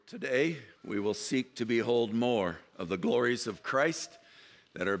Today, we will seek to behold more of the glories of Christ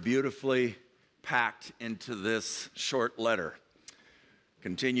that are beautifully packed into this short letter.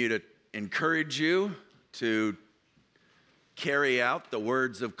 Continue to encourage you to carry out the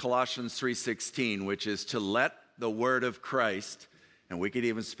words of Colossians 3:16, which is to let the word of Christ, and we could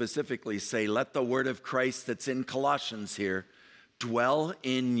even specifically say, let the word of Christ that's in Colossians here dwell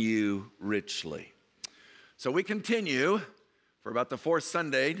in you richly. So we continue for about the fourth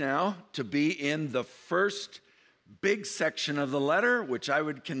Sunday now to be in the first big section of the letter, which I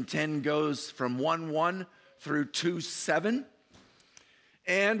would contend goes from 1:1 through 2:7.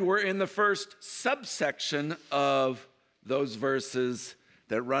 And we're in the first subsection of those verses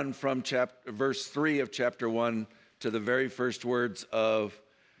that run from verse 3 of chapter 1 to the very first words of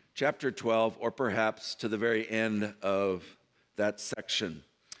chapter 12, or perhaps to the very end of that section.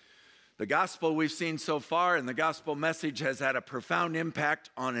 The gospel we've seen so far, and the gospel message has had a profound impact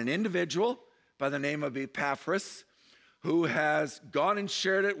on an individual by the name of Epaphras, who has gone and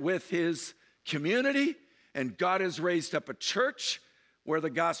shared it with his community, and God has raised up a church where the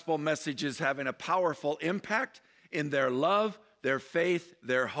gospel message is having a powerful impact in their love, their faith,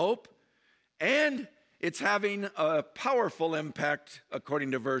 their hope, and it's having a powerful impact, according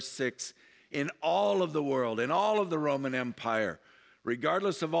to verse 6, in all of the world, in all of the Roman Empire.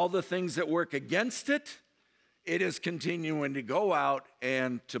 Regardless of all the things that work against it, it is continuing to go out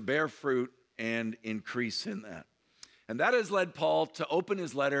and to bear fruit and increase in that. And that has led Paul to open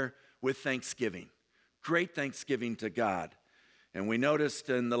his letter with thanksgiving, great thanksgiving to God. And we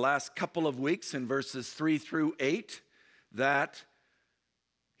noticed in the last couple of weeks in verses 3 through 8 that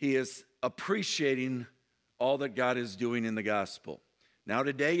he is appreciating all that God is doing in the gospel. Now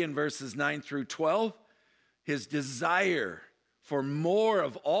today in verses 9 through 12, his desire for more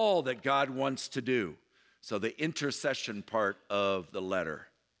of all that God wants to do. So the intercession part of the letter.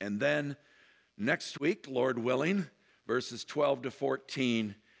 And then next week, Lord willing, verses 12 to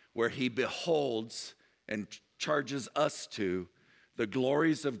 14, where he beholds and charges us to the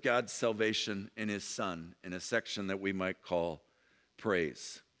glories of God's salvation in his Son, in a section that we might call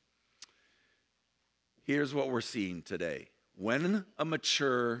praise. Here's what we're seeing today. When a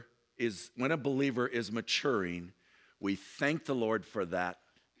believer is maturing, we thank the Lord for that,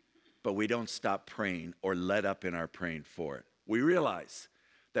 but we don't stop praying or let up in our praying for it. We realize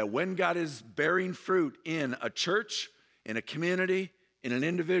that when God is bearing fruit in a church, in a community, in an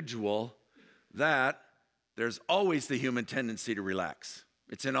individual, that there's always the human tendency to relax.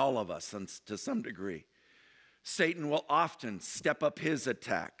 It's in all of us to some degree. Satan will often step up his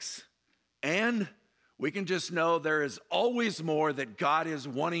attacks, and we can just know there is always more that God is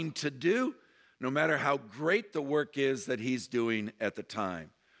wanting to do, no matter how great the work is that he's doing at the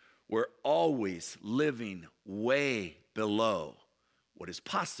time. We're always living way below what is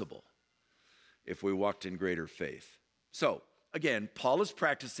possible if we walked in greater faith. So, again, Paul is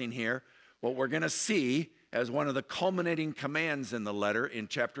practicing here what we're going to see as one of the culminating commands in the letter in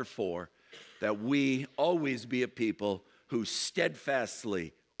chapter 4, that we always be a people who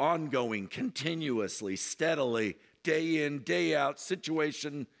steadfastly, ongoing, continuously, steadily, day in, day out,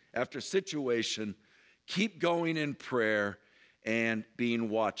 situation after situation, keep going in prayer and being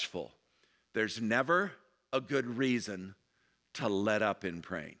watchful. There's never a good reason to let up in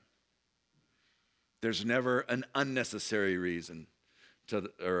praying. There's never an unnecessary reason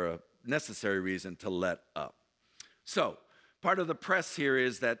or a necessary reason to let up. So, part of the press here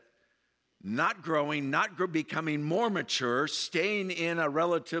is that not growing, becoming more mature, staying in a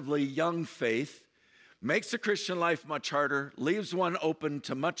relatively young faith makes the Christian life much harder, leaves one open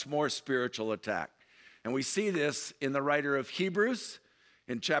to much more spiritual attack. And we see this in the writer of Hebrews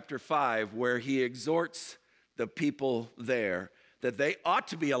in chapter 5, where he exhorts the people there that they ought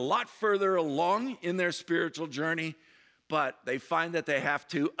to be a lot further along in their spiritual journey, but they find that they have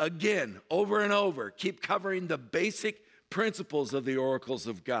to, again, over and over, keep covering the basic principles of the oracles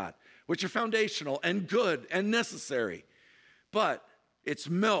of God, which are foundational and good and necessary. But it's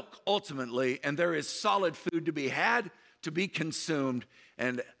milk ultimately, and there is solid food to be had, to be consumed.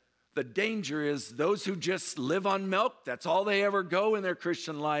 And the danger is those who just live on milk, that's all they ever go in their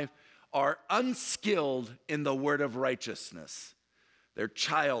Christian life, are unskilled in the word of righteousness. They're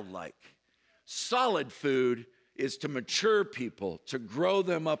childlike. Solid food is to mature people, to grow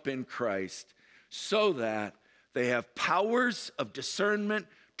them up in Christ, so that they have powers of discernment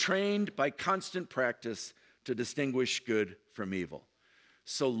trained by constant practice to distinguish good from evil.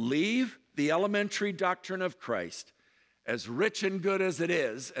 So leave the elementary doctrine of Christ, as rich and good as it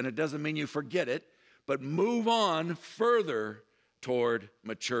is, and it doesn't mean you forget it, but move on further toward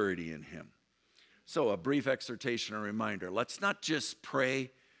maturity in him. So a brief exhortation or reminder. Let's not just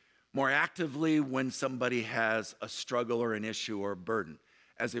pray more actively when somebody has a struggle or an issue or a burden,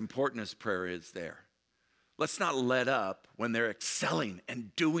 as important as prayer is there. Let's not let up when they're excelling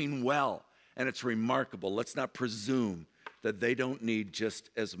and doing well, and it's remarkable. Let's not presume that they don't need just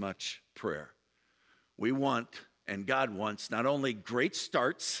as much prayer. We want, and God wants, not only great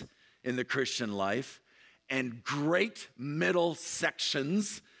starts in the Christian life and great middle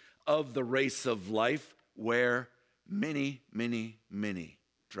sections of the race of life where many, many, many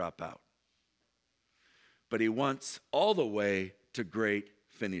drop out. But he wants all the way to great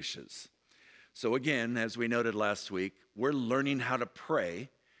finishes. So again, as we noted last week, we're learning how to pray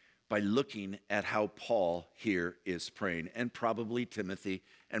by looking at how Paul here is praying, and probably Timothy,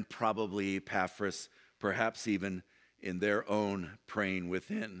 and probably Epaphras, perhaps even in their own praying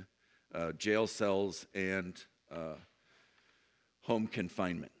within jail cells and home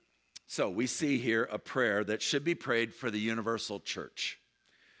confinement. So we see here a prayer that should be prayed for the universal church.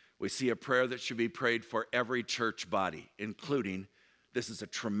 We see a prayer that should be prayed for every church body, including, this is a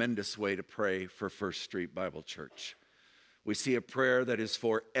tremendous way to pray for First Street Bible Church. We see a prayer that is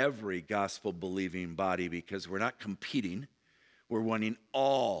for every gospel-believing body because we're not competing. We're wanting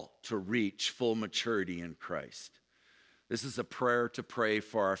all to reach full maturity in Christ. This is a prayer to pray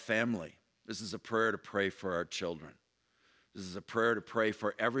for our family. This is a prayer to pray for our children. This is a prayer to pray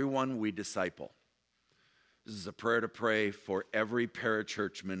for everyone we disciple. This is a prayer to pray for every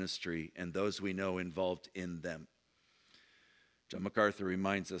parachurch ministry and those we know involved in them. John MacArthur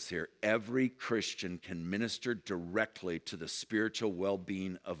reminds us here, every Christian can minister directly to the spiritual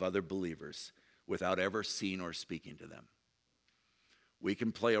well-being of other believers without ever seeing or speaking to them. We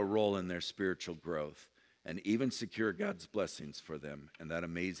can play a role in their spiritual growth and even secure God's blessings for them, and that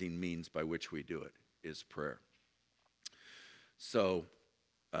amazing means by which we do it is prayer. So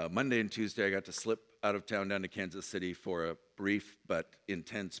Monday and Tuesday, I got to slip out of town down to Kansas City for a brief but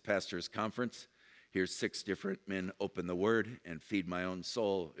intense pastors' conference. Hear 6 different men open the word and feed my own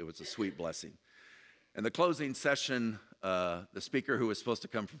soul. It was a sweet blessing. And the closing session, the speaker who was supposed to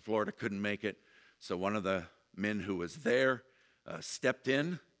come from Florida couldn't make it. So one of the men who was there stepped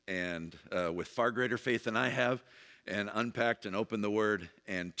in and with far greater faith than I have and unpacked and opened the word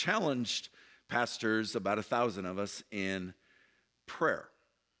and challenged pastors, about 1,000 of us, in prayer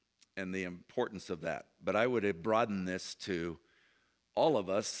and the importance of that. But I would have broadened this to all of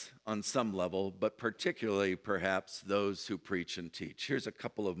us on some level, but particularly perhaps those who preach and teach. Here's a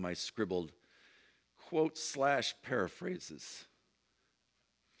couple of my scribbled quote/paraphrases.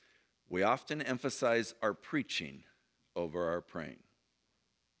 We often emphasize our preaching over our praying.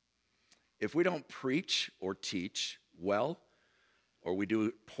 If we don't preach or teach well, or we do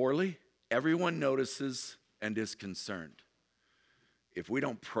it poorly, everyone notices and is concerned. If we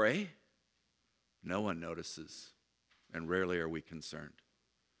don't pray, no one notices, and rarely are we concerned.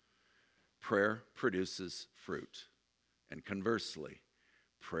 Prayer produces fruit, and conversely,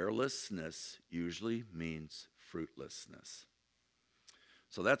 prayerlessness usually means fruitlessness.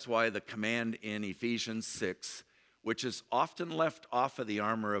 So that's why the command in Ephesians 6, which is often left off of the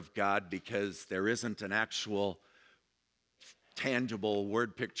armor of God because there isn't an actual tangible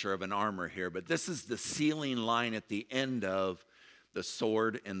word picture of an armor here, but this is the sealing line at the end of the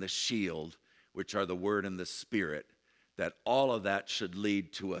sword and the shield, which are the word and the spirit, that all of that should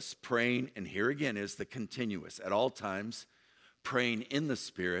lead to us praying, and here again is the continuous, at all times, praying in the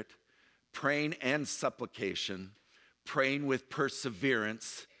Spirit, praying and supplication, praying with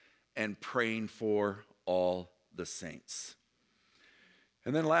perseverance, and praying for all the saints.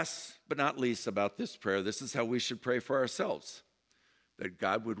 And then last but not least about this prayer, this is how we should pray for ourselves, that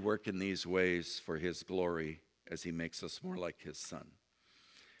God would work in these ways for his glory as he makes us more like his Son.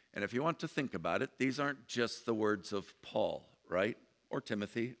 And if you want to think about it, these aren't just the words of Paul, right? Or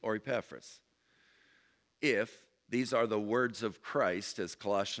Timothy or Epaphras. If these are the words of Christ, as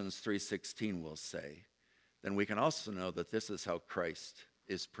Colossians 3:16 will say, then we can also know that this is how Christ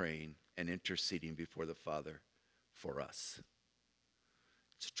is praying and interceding before the Father for us.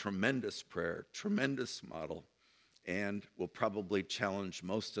 It's a tremendous prayer, tremendous model, and will probably challenge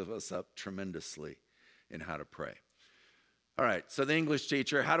most of us up tremendously in how to pray. All right, so the English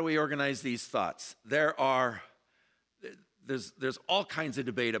teacher, how do we organize these thoughts? There's all kinds of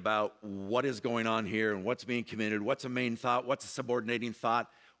debate about what is going on here and what's being committed, what's a main thought, what's a subordinating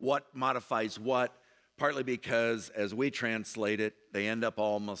thought, what modifies what, partly because as we translate it, they end up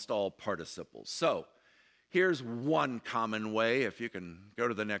almost all participles. So here's one common way, if you can go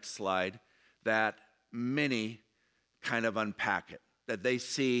to the next slide, that many kind of unpack it, that they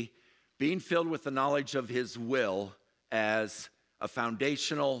see being filled with the knowledge of his will as a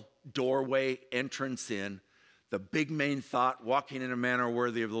foundational doorway entrance in, the big main thought, walking in a manner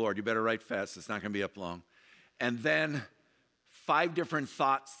worthy of the Lord. You better write fast. It's not going to be up long. And then 5 different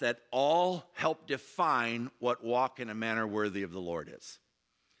thoughts that all help define what walk in a manner worthy of the Lord is.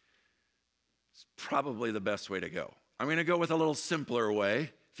 It's probably the best way to go. I'm going to go with a little simpler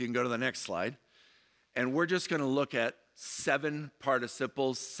way, if you can go to the next slide. And we're just going to look at 7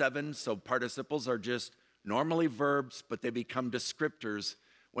 participles. 7, so participles are just normally verbs, but they become descriptors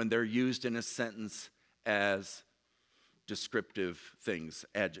when they're used in a sentence as descriptive things,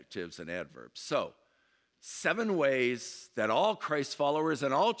 adjectives and adverbs. So, 7 ways that all Christ followers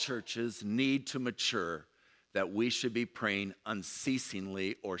and all churches need to mature, that we should be praying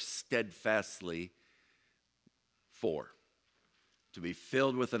unceasingly or steadfastly for. To be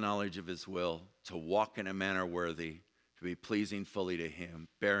filled with the knowledge of his will, to walk in a manner worthy, to be pleasing fully to him,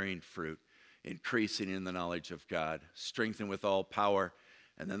 bearing fruit, increasing in the knowledge of God, strengthened with all power.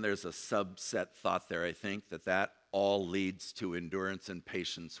 And then there's a subset thought there, I think, that all leads to endurance and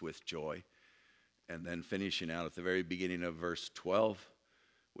patience with joy. And then finishing out at the very beginning of verse 12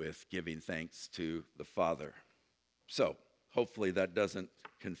 with giving thanks to the Father. So hopefully that doesn't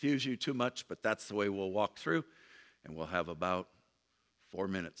confuse you too much, but that's the way we'll walk through. And we'll have about 4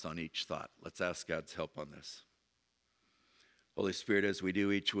 minutes on each thought. Let's ask God's help on this. Holy Spirit, as we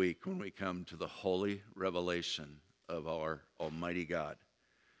do each week when we come to the holy revelation of our Almighty God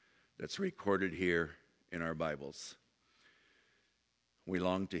that's recorded here in our Bibles, we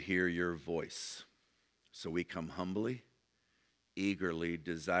long to hear your voice. So we come humbly, eagerly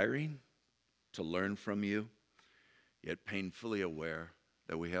desiring to learn from you, yet painfully aware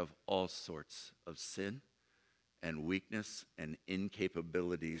that we have all sorts of sin and weakness and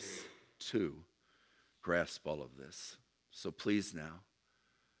incapabilities to grasp all of this. So please now,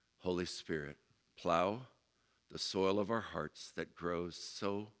 Holy Spirit, plow the soil of our hearts that grows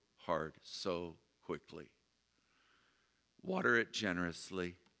so hard, so quickly. Water it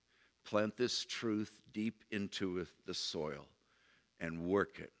generously. Plant this truth deep into the soil and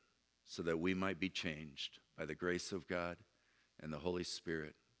work it so that we might be changed by the grace of God and the Holy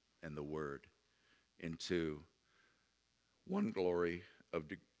Spirit and the Word into one glory of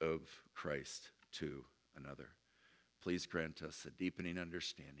Christ to another. Please grant us a deepening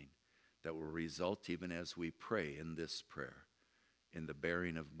understanding that will result, even as we pray in this prayer, in the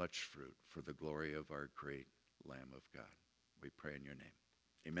bearing of much fruit for the glory of our great Lamb of God. We pray in your name.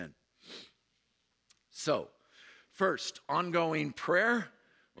 Amen. So, first, ongoing prayer.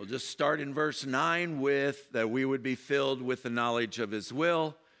 We'll just start in verse 9 with that we would be filled with the knowledge of his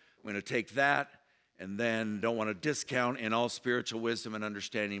will. I'm going to take that and then don't want to discount in all spiritual wisdom and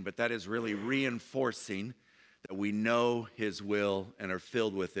understanding, but that is really reinforcing that we know his will and are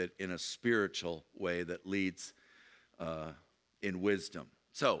filled with it in a spiritual way that leads in wisdom.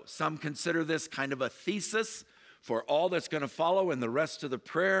 So some consider this kind of a thesis for all that's going to follow in the rest of the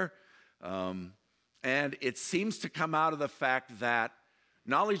prayer. And it seems to come out of the fact that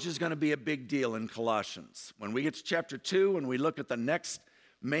knowledge is going to be a big deal in Colossians. When we get to chapter 2 and we look at the next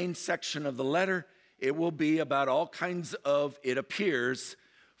main section of the letter, it will be about all kinds of, it appears,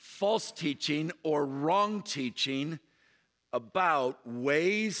 false teaching or wrong teaching about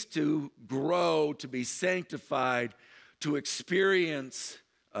ways to grow, to be sanctified, to experience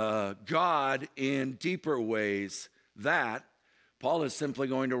God in deeper ways that Paul is simply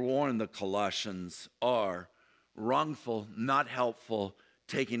going to warn the Colossians are wrongful, not helpful,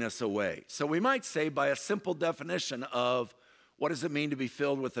 taking us away. So we might say, by a simple definition of what does it mean to be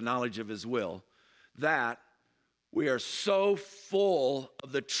filled with the knowledge of his will, that we are so full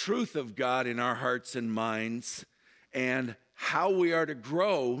of the truth of God in our hearts and minds and how we are to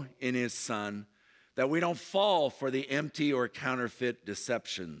grow in his Son, that we don't fall for the empty or counterfeit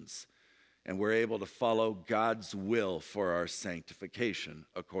deceptions, and we're able to follow God's will for our sanctification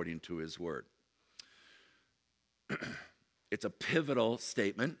according to his word. It's a pivotal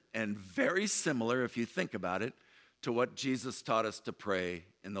statement and very similar, if you think about it, to what Jesus taught us to pray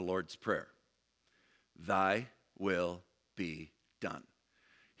in the Lord's Prayer. Thy will be done.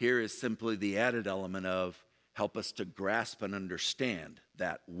 Here is simply the added element of help us to grasp and understand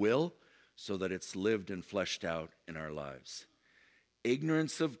that will so that it's lived and fleshed out in our lives.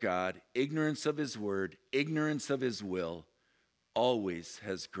 Ignorance of God, ignorance of his word, ignorance of his will always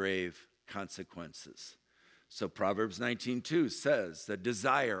has grave consequences. So Proverbs 19:2 says that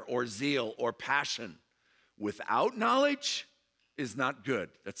desire or zeal or passion without knowledge is not good.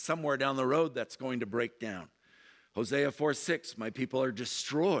 That's somewhere down the road that's going to break down. Hosea 4:6, my people are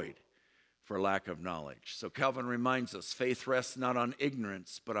destroyed for lack of knowledge. So Calvin reminds us, faith rests not on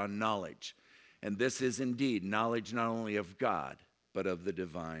ignorance, but on knowledge. And this is indeed knowledge not only of God, but of the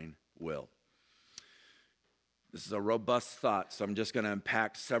divine will. This is a robust thought, so I'm just going to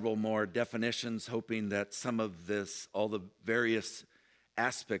unpack several more definitions, hoping that some of this, all the various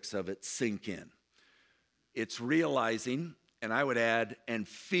aspects of it, sink in. It's realizing, and I would add, and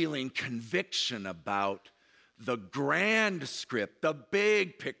feeling conviction about the grand script, the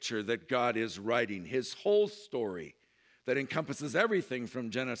big picture that God is writing, his whole story that encompasses everything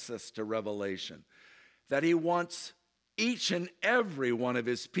from Genesis to Revelation, that he wants each and every one of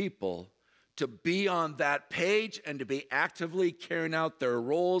his people to be on that page and to be actively carrying out their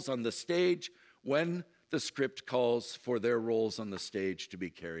roles on the stage when the script calls for their roles on the stage to be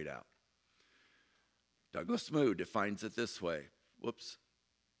carried out. Douglas Moo defines it this way. Whoops.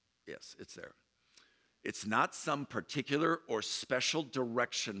 Yes, it's there. It's not some particular or special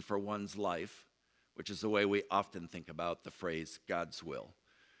direction for one's life, which is the way we often think about the phrase God's will,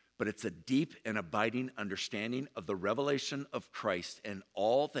 but it's a deep and abiding understanding of the revelation of Christ and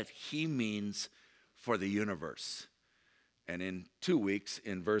all that he means for the universe. And in 2 weeks,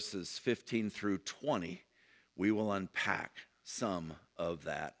 in verses 15 through 20, we will unpack some of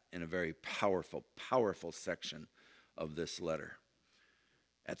that in a very powerful, powerful section of this letter.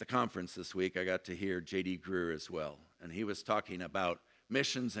 At the conference this week, I got to hear J.D. Greer as well, and he was talking about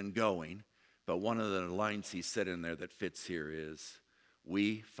missions and going, but one of the lines he said in there that fits here is,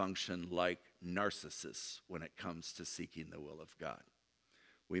 we function like narcissists when it comes to seeking the will of God.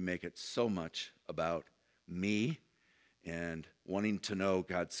 We make it so much about me and wanting to know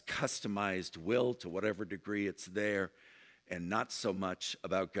God's customized will to whatever degree it's there, and not so much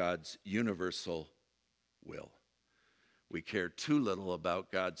about God's universal will. We care too little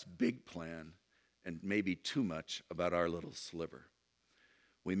about God's big plan and maybe too much about our little sliver.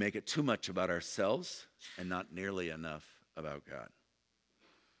 We make it too much about ourselves and not nearly enough about God.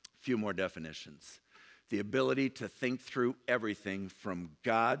 A few more definitions. The ability to think through everything from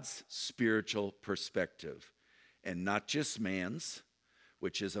God's spiritual perspective and not just man's,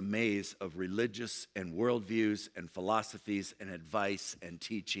 which is a maze of religious and worldviews and philosophies and advice and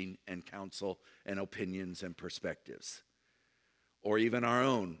teaching and counsel and opinions and perspectives, or even our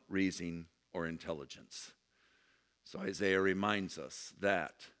own reasoning or intelligence. So Isaiah reminds us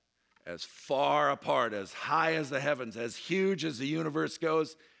that as far apart, as high as the heavens, as huge as the universe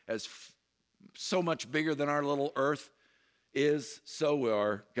goes, as so much bigger than our little earth is, so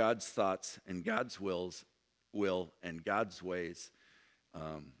are God's thoughts and God's will and God's ways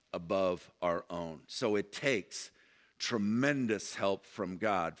above our own. So it takes tremendous help from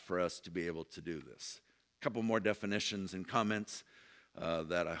God for us to be able to do this. A couple more definitions and comments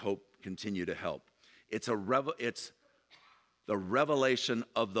that I hope continue to help. It's the revelation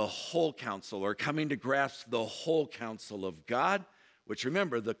of the whole counsel, or coming to grasp the whole counsel of God, which,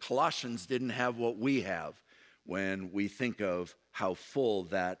 remember, the Colossians didn't have what we have when we think of how full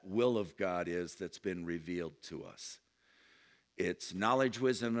that will of God is that's been revealed to us. It's knowledge,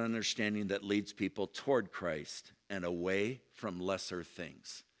 wisdom, and understanding that leads people toward Christ and away from lesser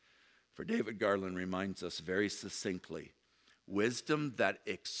things. For David Garland reminds us very succinctly, wisdom that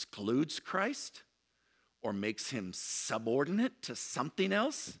excludes Christ or makes him subordinate to something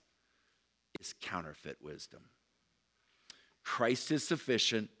else is counterfeit wisdom. Christ is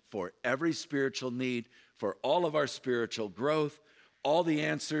sufficient for every spiritual need, for all of our spiritual growth. All the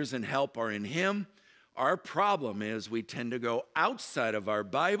answers and help are in him. Our problem is we tend to go outside of our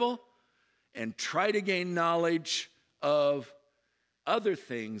Bible and try to gain knowledge of other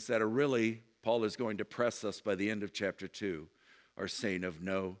things that are really, Paul is going to press us by the end of chapter 2, are saying of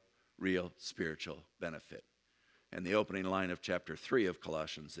no real spiritual benefit. And the opening line of chapter 3 of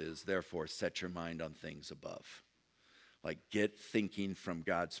Colossians is, therefore, set your mind on things above. Like, get thinking from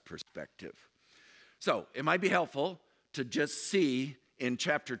God's perspective. So it might be helpful to just see in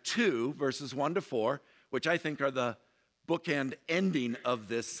chapter 2, verses 1 to 4, which I think are the bookend ending of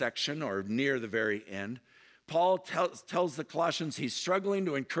this section, or near the very end. Paul tells the Colossians he's struggling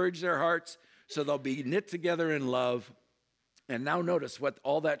to encourage their hearts so they'll be knit together in love. And now notice what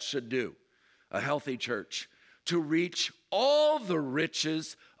all that should do, a healthy church, to reach all the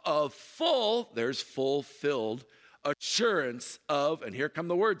riches of there's fulfilled assurance of, and here come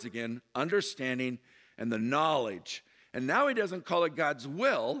the words again, understanding and the knowledge. And now he doesn't call it God's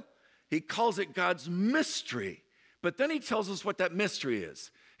will, he calls it God's mystery. But then he tells us what that mystery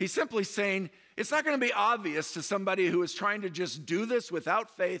is. He's simply saying it's not going to be obvious to somebody who is trying to just do this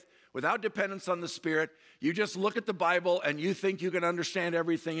without faith, without dependence on the Spirit. You just look at the Bible and you think you can understand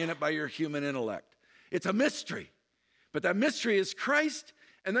everything in it by your human intellect. It's a mystery. But that mystery is Christ.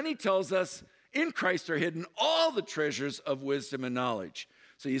 And then he tells us in Christ are hidden all the treasures of wisdom and knowledge.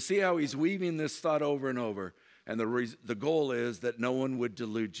 So you see how he's weaving this thought over and over. And the goal is that no one would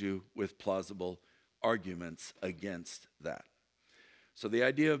delude you with plausible arguments against that. So the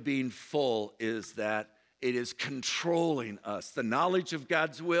idea of being full is that it is controlling us. The knowledge of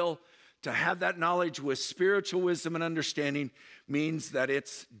God's will, to have that knowledge with spiritual wisdom and understanding, means that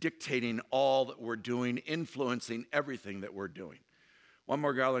it's dictating all that we're doing, influencing everything that we're doing. One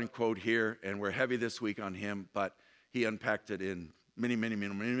more Garland quote here, and we're heavy this week on him, but he unpacked it in many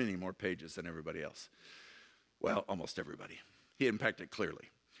more pages than everybody else. Well, almost everybody. He unpacked it clearly.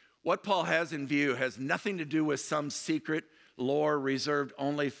 What Paul has in view has nothing to do with some secret lore reserved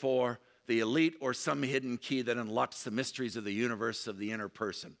only for the elite or some hidden key that unlocks the mysteries of the universe of the inner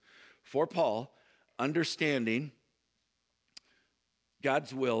person. For Paul, understanding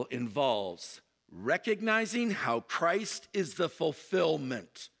God's will involves recognizing how Christ is the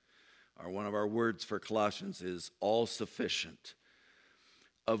fulfillment. One of our words for Colossians is all sufficient.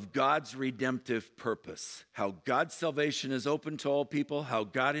 Of God's redemptive purpose, how God's salvation is open to all people, how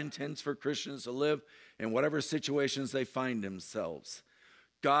God intends for Christians to live in whatever situations they find themselves.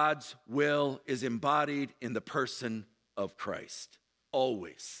 God's will is embodied in the person of Christ,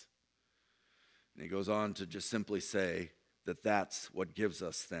 always. And he goes on to just simply say that that's what gives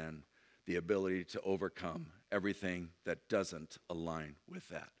us then the ability to overcome everything that doesn't align with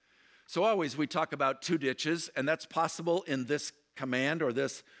that. So always we talk about two ditches, and that's possible in this command or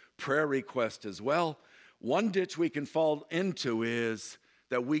this prayer request as well. One ditch we can fall into is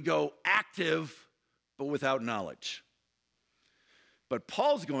that we go active but without knowledge. But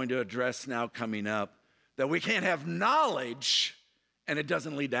Paul's going to address now coming up that we can't have knowledge and it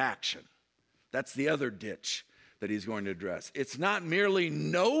doesn't lead to action. That's the other ditch that he's going to address. It's not merely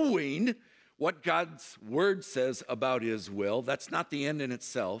knowing what God's word says about his will. That's not the end in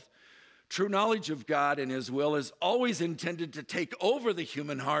itself. True knowledge of God and his will is always intended to take over the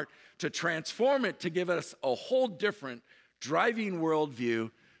human heart, to transform it, to give us a whole different driving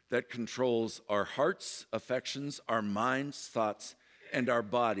worldview that controls our hearts, affections, our minds, thoughts, and our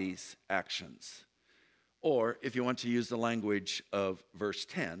bodies' actions. Or, if you want to use the language of verse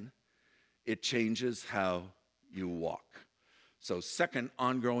 10, it changes how you walk. So, second,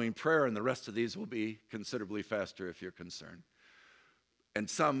 ongoing prayer, and the rest of these will be considerably faster if you're concerned. And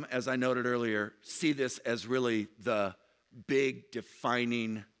some, as I noted earlier, see this as really the big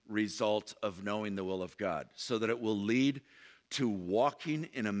defining result of knowing the will of God, so that it will lead to walking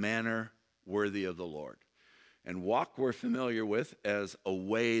in a manner worthy of the Lord. And walk we're familiar with as a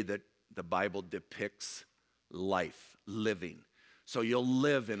way that the Bible depicts life, living. So you'll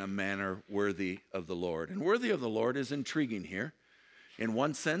live in a manner worthy of the Lord. And worthy of the Lord is intriguing here. In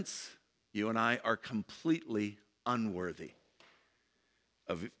one sense, you and I are completely unworthy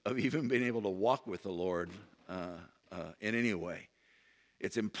of even being able to walk with the Lord in any way.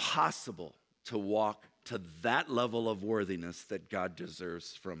 It's impossible to walk to that level of worthiness that God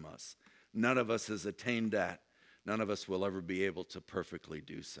deserves from us. None of us has attained that. None of us will ever be able to perfectly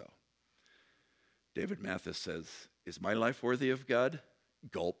do so. David Mathis says, "Is my life worthy of God?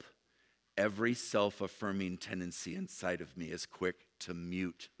 Gulp. Every self-affirming tendency inside of me is quick to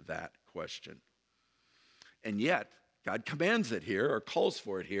mute that question." And yet, God commands it here, or calls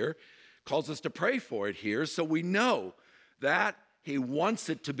for it here, calls us to pray for it here, so we know that he wants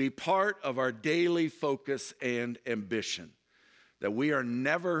it to be part of our daily focus and ambition. That we are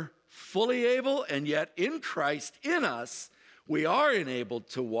never fully able, and yet in Christ, in us, we are enabled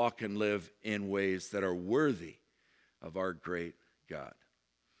to walk and live in ways that are worthy of our great God.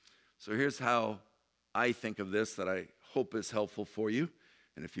 So here's how I think of this that I hope is helpful for you.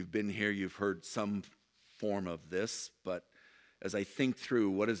 And if you've been here, you've heard some form of this. But as I think through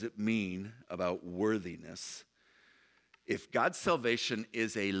what does it mean about worthiness, if God's salvation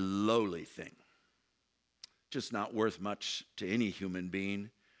is a lowly thing, just not worth much to any human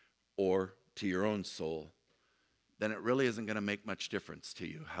being or to your own soul, then it really isn't going to make much difference to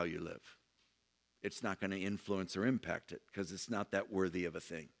you how you live. It's not going to influence or impact it because it's not that worthy of a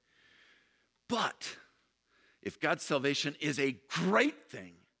thing. But if God's salvation is a great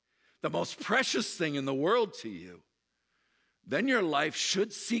thing, the most precious thing in the world to you, then your life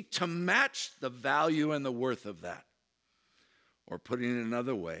should seek to match the value and the worth of that. Or putting it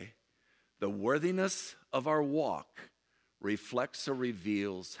another way, the worthiness of our walk reflects or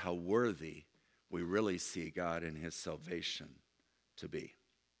reveals how worthy we really see God and his salvation to be.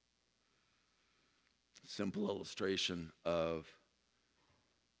 Simple illustration of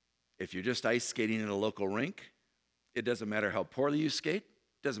if you're just ice skating at a local rink, it doesn't matter how poorly you skate,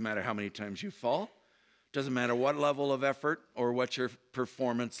 doesn't matter how many times you fall, doesn't matter what level of effort or what your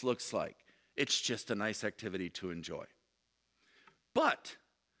performance looks like. It's just a nice activity to enjoy. But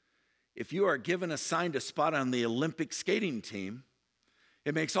if you are given assigned a spot on the Olympic skating team,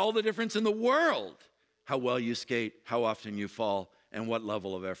 it makes all the difference in the world how well you skate, how often you fall, and what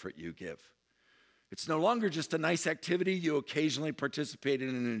level of effort you give. It's no longer just a nice activity you occasionally participate in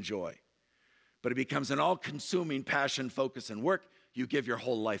and enjoy, but it becomes an all-consuming passion, focus, and work you give your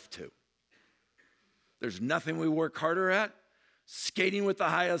whole life to. There's nothing we work harder at, skating with the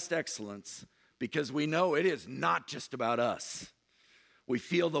highest excellence, because we know it is not just about us. We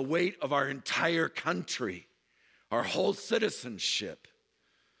feel the weight of our entire country, our whole citizenship,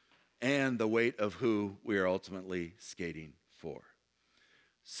 and the weight of who we are ultimately skating for.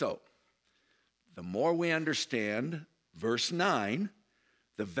 So, the more we understand, verse 9,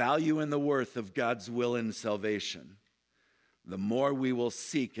 the value and the worth of God's will in salvation, the more we will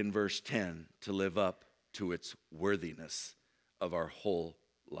seek in verse 10 to live up to its worthiness of our whole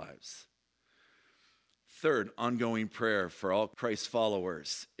lives. Third, ongoing prayer for all Christ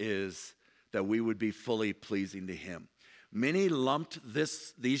followers is that we would be fully pleasing to him. Many lumped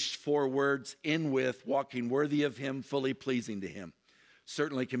these 4 words in with walking worthy of him, fully pleasing to him.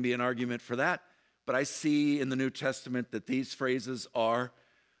 Certainly can be an argument for that, but I see in the New Testament that these phrases are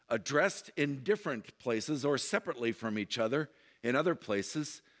addressed in different places or separately from each other in other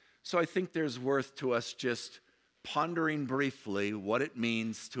places. So I think there's worth to us just pondering briefly what it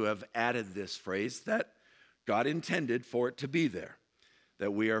means to have added this phrase that God intended for it to be there,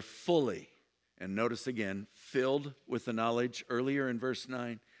 that we are fully, and notice again, filled with the knowledge earlier in verse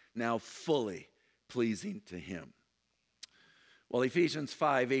 9, now fully pleasing to him. Well, Ephesians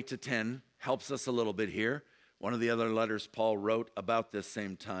 5, 8-10 helps us a little bit here. One of the other letters Paul wrote about this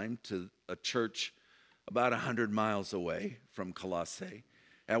same time to a church about 100 miles away from Colossae.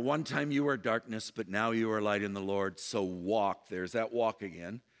 At one time you were darkness, but now you are light in the Lord, so walk. There's that walk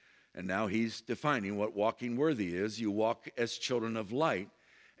again. And now he's defining what walking worthy is. You walk as children of light.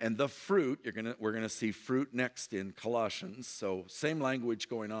 And the fruit, we're going to see fruit next in Colossians, so same language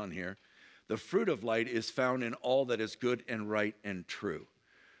going on here. The fruit of light is found in all that is good and right and true.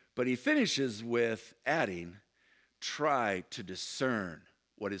 But he finishes with adding, try to discern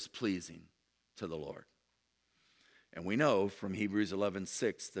what is pleasing to the Lord. And we know from Hebrews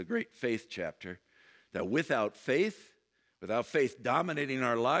 11:6, the great faith chapter, that without faith dominating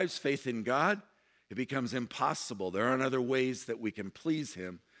our lives, faith in God, it becomes impossible. There aren't other ways that we can please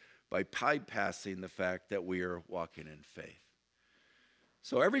him by bypassing the fact that we are walking in faith.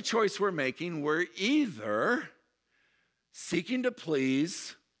 So every choice we're making, we're either seeking to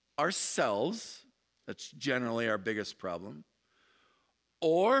please ourselves, that's generally our biggest problem,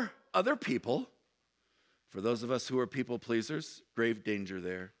 or other people. For those of us who are people pleasers, grave danger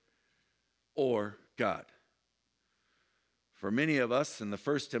there, or God. For many of us, and the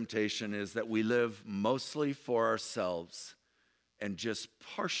first temptation is that we live mostly for ourselves and just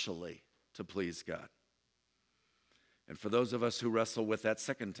partially to please God. And for those of us who wrestle with that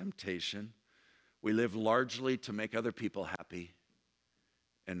second temptation, we live largely to make other people happy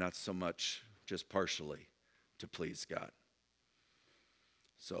and not so much just partially to please God.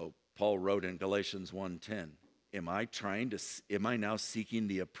 So Paul wrote in Galatians 1:10, am I now seeking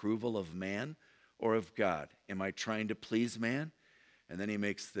the approval of man or of God? Am I trying to please man? And then he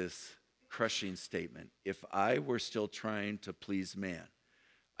makes this crushing statement. If I were still trying to please man,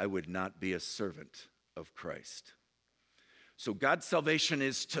 I would not be a servant of Christ. So God's salvation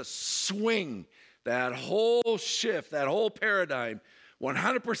is to swing that whole shift, that whole paradigm,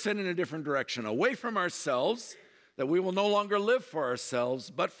 100% in a different direction, away from ourselves, that we will no longer live for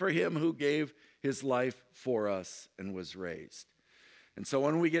ourselves, but for him who gave his life for us and was raised. And so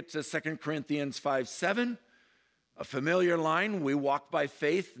when we get to 2 Corinthians 5:7, a familiar line, we walk by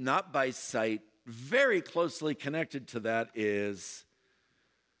faith, not by sight. Very closely connected to that is,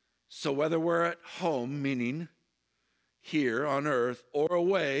 so whether we're at home, meaning here on earth, or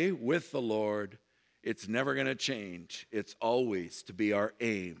away with the Lord, it's never going to change. It's always to be our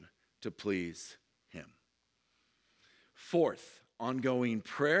aim to please him. Fourth, ongoing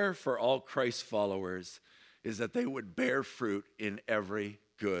prayer for all Christ followers is that they would bear fruit in every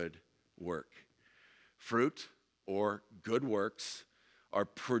good work. Fruit or good works are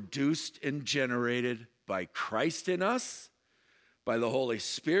produced and generated by Christ in us, by the Holy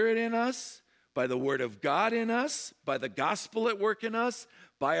Spirit in us, by the Word of God in us, by the gospel at work in us,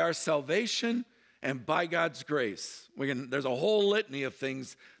 by our salvation, and by God's grace. There's a whole litany of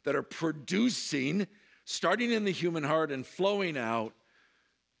things that are producing, starting in the human heart and flowing out,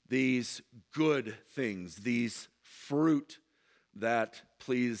 these good things, these fruit that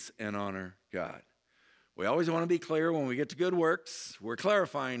please and honor God. We always want to be clear when we get to good works. We're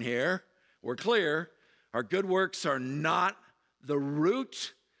clarifying here. We're clear. Our good works are not the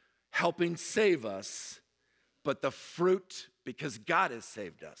root helping save us, but the fruit because God has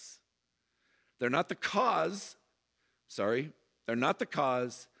saved us. They're not the cause. They're not the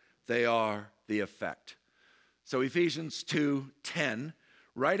cause. They are the effect. So Ephesians 2:10,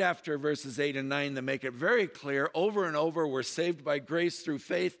 right after verses 8 and 9, that make it very clear over and over, we're saved by grace through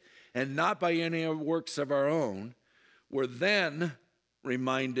faith and not by any works of our own. We're then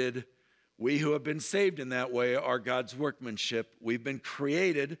reminded, we who have been saved in that way are God's workmanship. We've been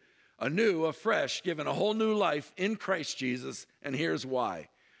created anew, afresh, given a whole new life in Christ Jesus. And here's why.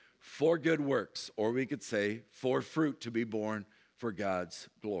 For good works, or we could say for fruit to be borne for God's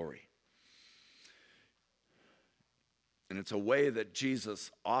glory. And it's a way that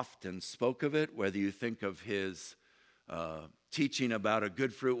Jesus often spoke of it, whether you think of his teaching about a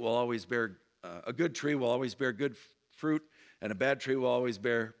good tree will always bear good fruit, and a bad tree will always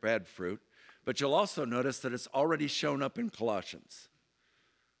bear bad fruit. But you'll also notice that it's already shown up in Colossians.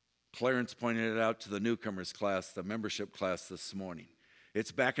 Clarence pointed it out to the newcomers class, the membership class this morning.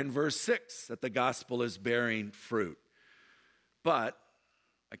 It's back in verse 6 that the gospel is bearing fruit. But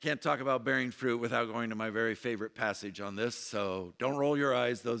I can't talk about bearing fruit without going to my very favorite passage on this, so don't roll your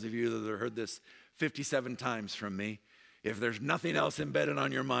eyes, those of you that have heard this 57 times from me. If there's nothing else embedded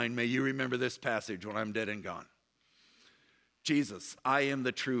on your mind, may you remember this passage when I'm dead and gone. Jesus, I am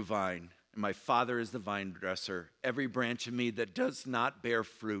the true vine, and my Father is the vine dresser. Every branch in me that does not bear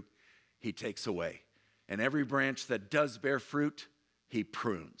fruit, he takes away. And every branch that does bear fruit, he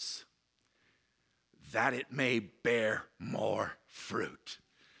prunes, that it may bear more fruit.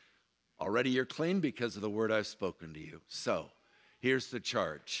 Already you're clean because of the word I've spoken to you. So here's the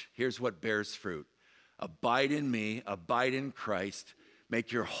charge. Here's what bears fruit. Abide in me, abide in Christ.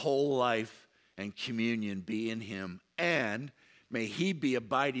 Make your whole life and communion be in him. And may he be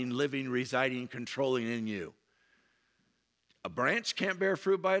abiding, living, residing, controlling in you. A branch can't bear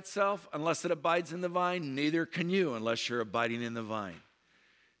fruit by itself unless it abides in the vine. Neither can you unless you're abiding in the vine.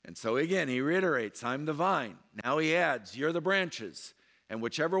 And so again, he reiterates, I'm the vine. Now he adds, you're the branches. And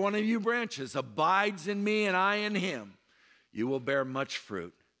whichever one of you branches abides in me and I in him, you will bear much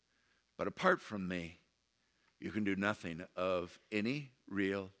fruit. But apart from me, you can do nothing of any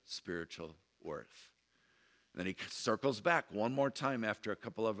real spiritual worth. Then he circles back one more time after a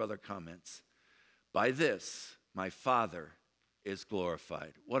couple of other comments. By this, my Father is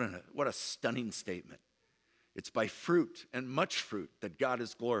glorified. What a stunning statement. It's by fruit and much fruit that God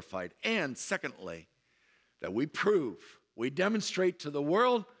is glorified. And secondly, that we demonstrate to the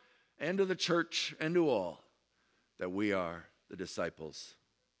world and to the church and to all that we are the disciples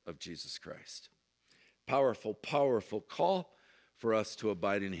of Jesus Christ. Powerful, powerful call for us to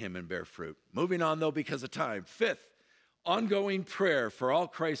abide in him and bear fruit. Moving on, though, because of time. Fifth, ongoing prayer for all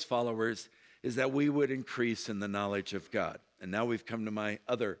Christ followers is that we would increase in the knowledge of God. And now we've come to my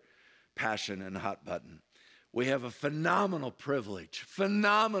other passion and hot button. We have a phenomenal privilege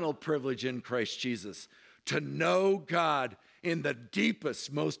in Christ Jesus to know God in the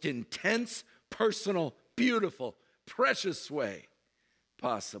deepest, most intense, personal, beautiful, precious way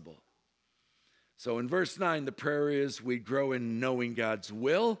possible. So in verse 9, the prayer is we grow in knowing God's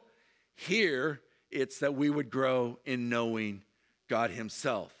will. Here, it's that we would grow in knowing God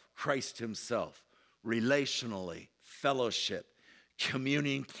himself, Christ himself, relationally, fellowship,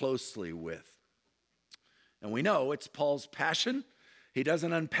 communing closely with. And we know it's Paul's passion. He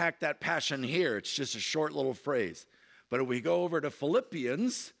doesn't unpack that passion here. It's just a short little phrase. But if we go over to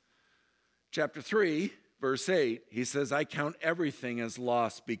Philippians chapter 3, verse 8, he says, I count everything as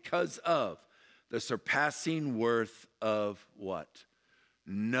loss because of the surpassing worth of what?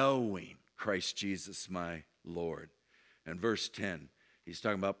 Knowing Christ Jesus my Lord. And verse 10, he's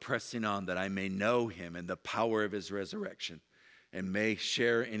talking about pressing on that I may know him and the power of his resurrection and may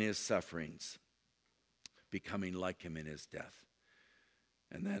share in his sufferings, becoming like him in his death.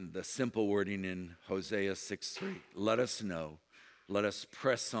 And then the simple wording in Hosea 6:3, let us know, let us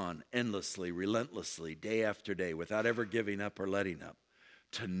press on endlessly, relentlessly, day after day, without ever giving up or letting up,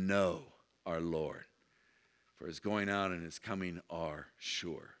 to know our Lord. For his going out and his coming are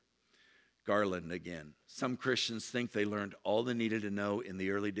sure. Garland again. Some Christians think they learned all they needed to know in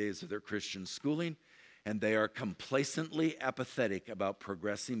the early days of their Christian schooling, and they are complacently apathetic about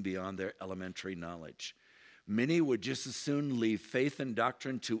progressing beyond their elementary knowledge. Many would just as soon leave faith and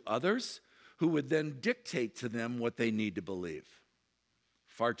doctrine to others who would then dictate to them what they need to believe.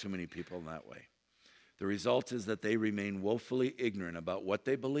 Far too many people in that way. The result is that they remain woefully ignorant about what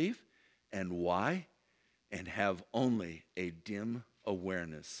they believe and why, and have only a dim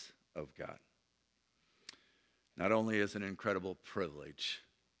awareness of God. Not only is it an incredible privilege,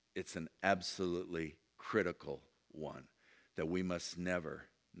 it's an absolutely critical one that we must never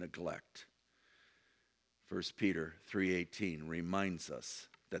neglect. 1 Peter 3:18 reminds us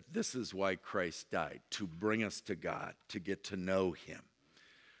that this is why Christ died, to bring us to God, to get to know him.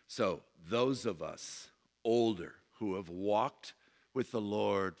 So those of us older who have walked with the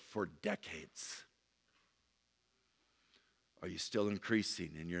Lord for decades, are you still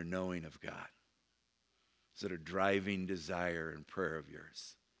increasing in your knowing of God? Is it a driving desire and prayer of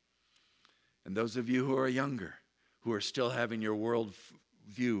yours? And those of you who are younger, who are still having your world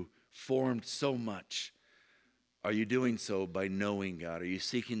view formed so much, are you doing so by knowing God? Are you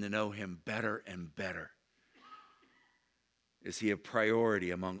seeking to know him better and better? Is he a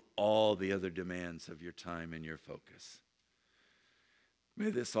priority among all the other demands of your time and your focus? May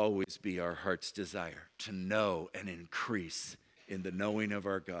this always be our heart's desire, to know and increase in the knowing of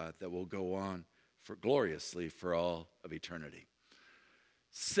our God that will go on for gloriously for all of eternity.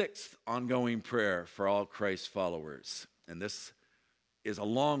 Sixth ongoing prayer for all Christ followers. And this is a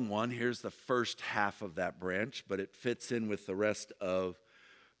long one. Here's the first half of that branch, but it fits in with the rest of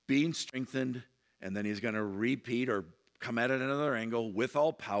being strengthened, and then he's going to repeat or come at it at another angle with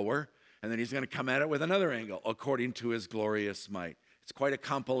all power, and then he's going to come at it with another angle according to his glorious might. It's quite a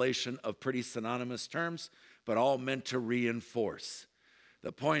compilation of pretty synonymous terms, but all meant to reinforce.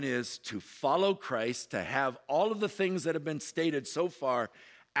 The point is to follow Christ, to have all of the things that have been stated so far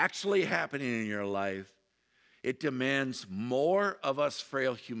actually happening in your life. It demands more of us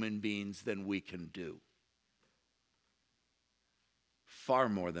frail human beings than we can do. Far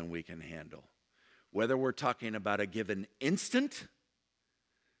more than we can handle. Whether we're talking about a given instant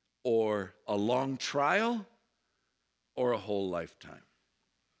or a long trial or a whole lifetime.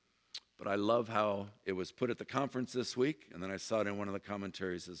 But I love how it was put at the conference this week, and then I saw it in one of the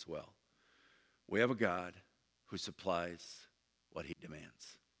commentaries as well. We have a God who supplies what he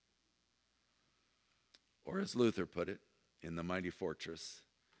demands. Or as Luther put it in The Mighty Fortress,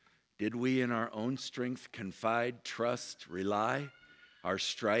 did we in our own strength confide, trust, rely, our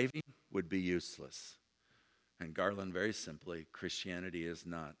striving would be useless. And Garland, very simply, Christianity is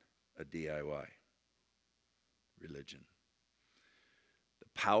not a DIY religion.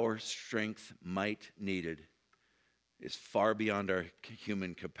 The power, strength, might needed is far beyond our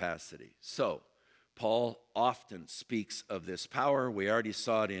human capacity. So, Paul often speaks of this power. We already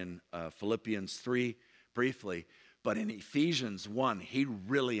saw it in Philippians 3 briefly, but in Ephesians 1, he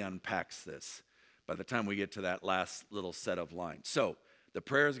really unpacks this by the time we get to that last little set of lines. So, the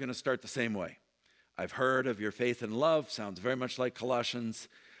prayer is going to start the same way. I've heard of your faith and love. Sounds very much like Colossians.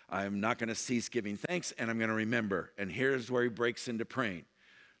 I'm not going to cease giving thanks, and I'm going to remember. And here's where he breaks into praying.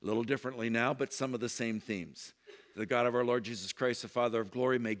 A little differently now, but some of the same themes. The God of our Lord Jesus Christ, the Father of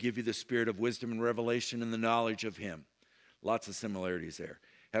glory, may give you the spirit of wisdom and revelation and the knowledge of him. Lots of similarities there.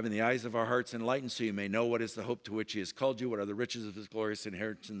 Having the eyes of our hearts enlightened so you may know what is the hope to which he has called you, what are the riches of his glorious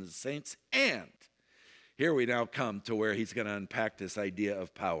inheritance in the saints. And here we now come to where he's going to unpack this idea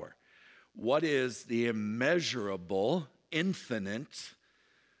of power. What is the immeasurable, infinite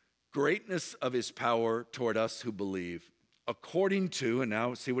greatness of his power toward us who believe, according to, and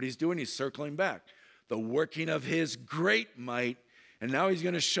now see what he's doing, he's circling back, the working of his great might, and now he's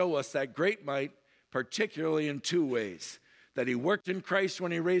going to show us that great might, particularly in two ways, that he worked in Christ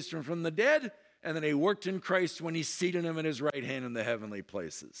when he raised him from the dead, and that he worked in Christ when he seated him at his right hand in the heavenly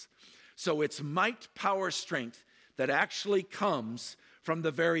places. So it's might, power, strength that actually comes from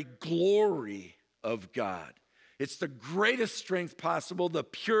the very glory of God. It's the greatest strength possible, the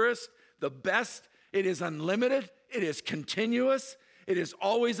purest, the best. It is unlimited. It is continuous. It is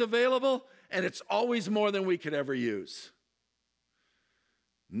always available, and it's always more than we could ever use.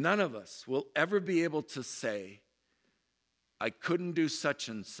 None of us will ever be able to say, I couldn't do such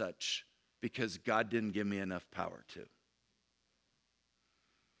and such because God didn't give me enough power to.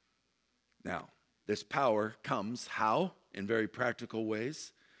 Now, this power comes how? In very practical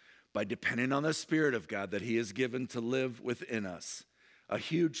ways. By depending on the Spirit of God that he has given to live within us. A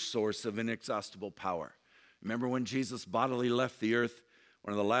huge source of inexhaustible power. Remember when Jesus bodily left the earth,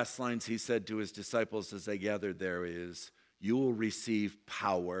 one of the last lines he said to his disciples as they gathered there is, you will receive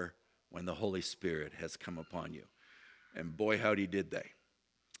power when the Holy Spirit has come upon you. And boy, howdy did they.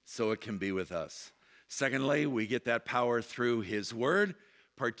 So it can be with us. Secondly, we get that power through his word,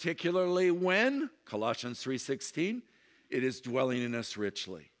 particularly when, Colossians 3:16, it is dwelling in us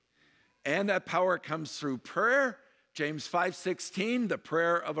richly. And that power comes through prayer. James 5:16, the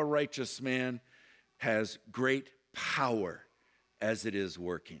prayer of a righteous man has great power as it is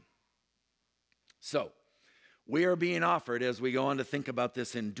working. So, we are being offered, as we go on to think about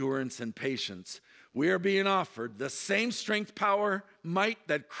this endurance and patience, we are being offered the same strength, power, might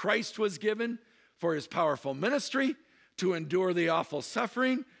that Christ was given for his powerful ministry, to endure the awful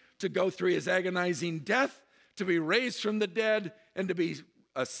suffering, to go through his agonizing death, to be raised from the dead, and to be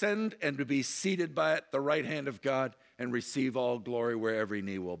ascend and to be seated by at the right hand of God and receive all glory where every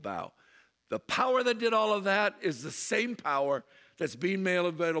knee will bow. The power that did all of that is the same power that's being made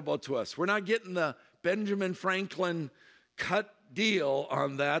available to us. We're not getting the Benjamin Franklin cut deal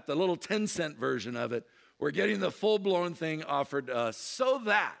on that, the little 10-cent version of it. We're getting the full-blown thing offered to us so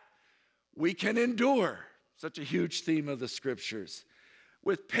that we can endure, such a huge theme of the scriptures,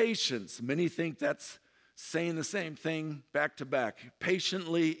 with patience. Many think that's saying the same thing back to back,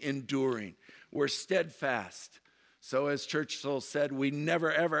 patiently enduring. We're steadfast. So as Churchill said, we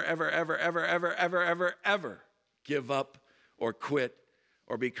never, ever, ever, ever, ever, ever, ever, ever, ever give up or quit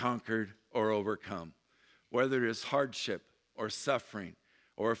or be conquered or overcome. Whether it is hardship or suffering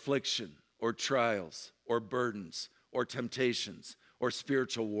or affliction or trials or burdens or temptations or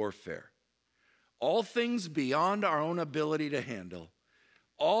spiritual warfare. All things beyond our own ability to handle,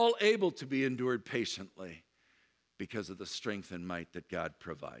 all able to be endured patiently because of the strength and might that God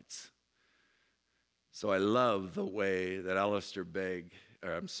provides. So I love the way that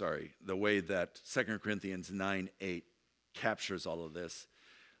the way that 2 Corinthians 9:8 captures all of this.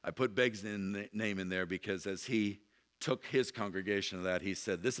 I put Begg's name in there because as he took his congregation to that, he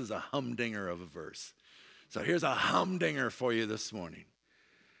said, this is a humdinger of a verse. So here's a humdinger for you this morning.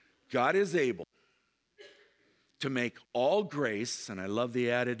 God is able to make all grace, and I love the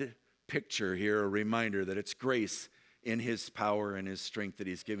added picture here, a reminder that it's grace in his power and his strength that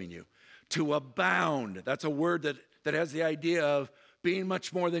he's giving you, to abound. That's a word that has the idea of being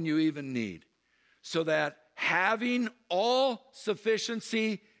much more than you even need. So that having all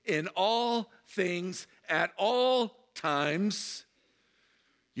sufficiency in all things at all times,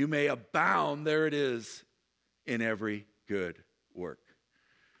 you may abound, there it is, in every good work.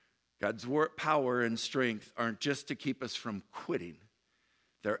 God's power and strength aren't just to keep us from quitting.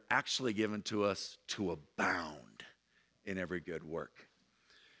 They're actually given to us to abound in every good work.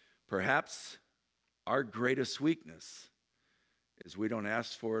 Perhaps our greatest weakness is we don't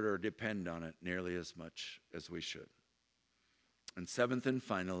ask for it or depend on it nearly as much as we should. And seventh and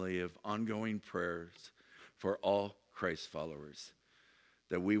finally, of ongoing prayers for all Christ followers,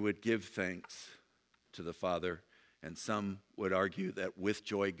 that we would give thanks to the Father. And some would argue that with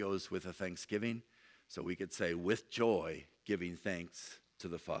joy goes with a thanksgiving. So we could say with joy, giving thanks to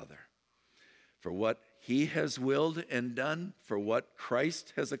the Father for what he has willed and done, for what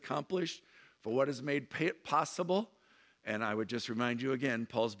Christ has accomplished, for what is made possible. And I would just remind you again,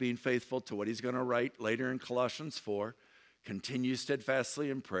 Paul's being faithful to what he's going to write later in Colossians 4. Continue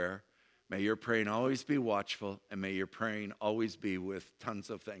steadfastly in prayer. May your praying always be watchful, and may your praying always be with tons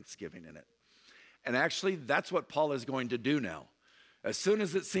of thanksgiving in it. And actually, that's what Paul is going to do now. As soon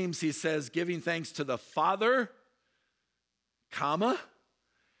as it seems he says, giving thanks to the Father, comma,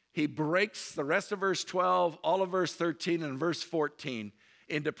 he breaks the rest of verse 12, all of verse 13, and verse 14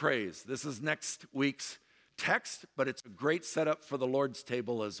 into praise. This is next week's text, but it's a great setup for the Lord's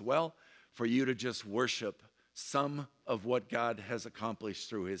table as well, for you to just worship some of what God has accomplished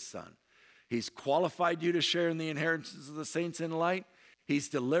through his Son. He's qualified you to share in the inheritance of the saints in light. He's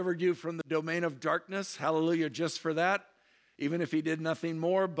delivered you from the domain of darkness. Hallelujah, just for that, even if he did nothing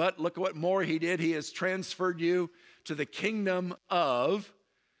more. But look what more he did. He has transferred you to the kingdom of,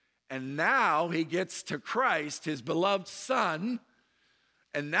 and now he gets to Christ, his beloved Son,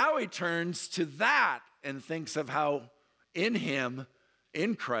 and now he turns to that and thinks of how in him,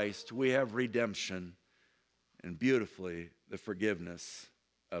 in Christ, we have redemption and beautifully the forgiveness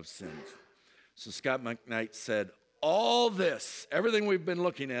of sins. So Scott McKnight said, all this, everything we've been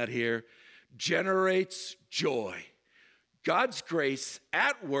looking at here, generates joy. God's grace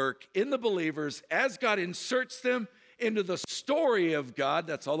at work in the believers as God inserts them into the story of God,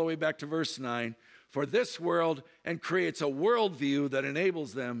 that's all the way back to verse 9, for this world, and creates a worldview that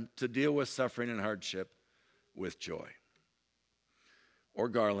enables them to deal with suffering and hardship with joy. Or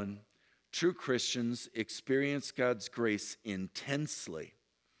Garland, true Christians experience God's grace intensely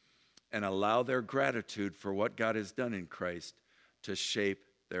and allow their gratitude for what God has done in Christ to shape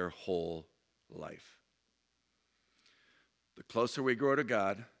their whole life. The closer we grow to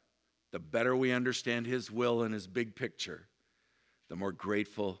God, the better we understand his will and his big picture, the more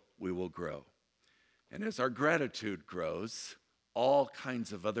grateful we will grow. And as our gratitude grows, all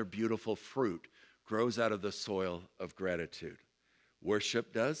kinds of other beautiful fruit grows out of the soil of gratitude.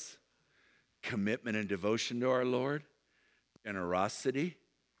 Worship does, commitment and devotion to our Lord, generosity,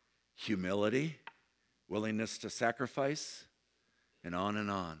 humility, willingness to sacrifice, and on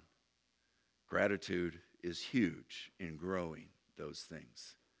and on. Gratitude is huge in growing those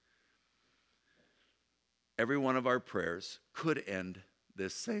things. Every one of our prayers could end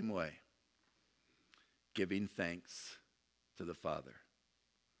this same way, giving thanks to the Father.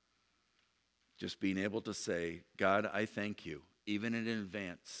 Just being able to say, God, I thank you, even in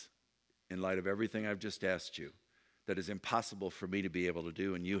advance, in light of everything I've just asked you, that is impossible for me to be able to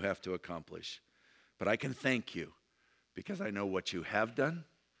do and you have to accomplish. But I can thank you because I know what you have done,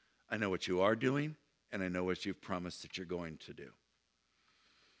 I know what you are doing, and I know what you've promised that you're going to do.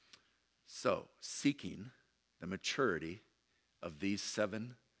 So, seeking the maturity of these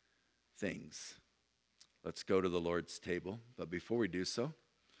 7 things, let's go to the Lord's table. But before we do so,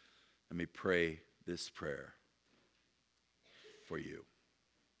 let me pray this prayer for you.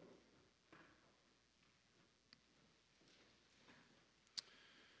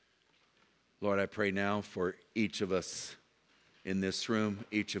 Lord, I pray now for each of us in this room,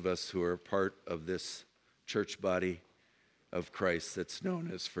 each of us who are part of this church body of Christ that's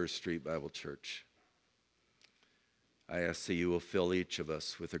known as First Street Bible Church. I ask that you will fill each of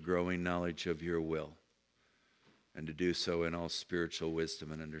us with a growing knowledge of your will, and to do so in all spiritual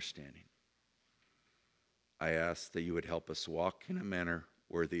wisdom and understanding. I ask that you would help us walk in a manner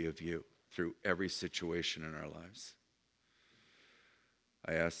worthy of you through every situation in our lives.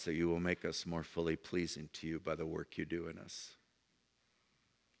 I ask that you will make us more fully pleasing to you by the work you do in us.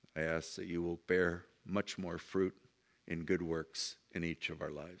 I ask that you will bear much more fruit in good works in each of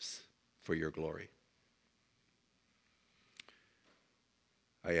our lives for your glory.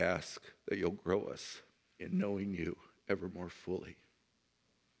 I ask that you'll grow us in knowing you ever more fully.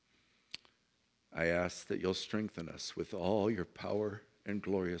 I ask that you'll strengthen us with all your power and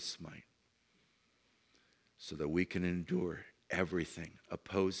glorious might so that we can endure everything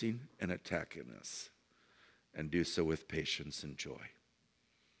opposing and attacking us, and do so with patience and joy.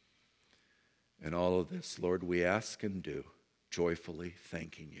 And all of this, Lord, we ask and do joyfully,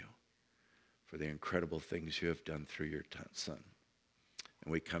 thanking you for the incredible things you have done through your Son.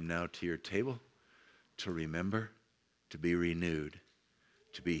 And we come now to your table to remember, to be renewed,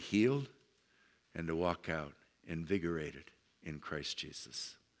 to be healed, and to walk out invigorated in Christ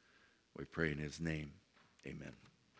Jesus. We pray in his name. Amen.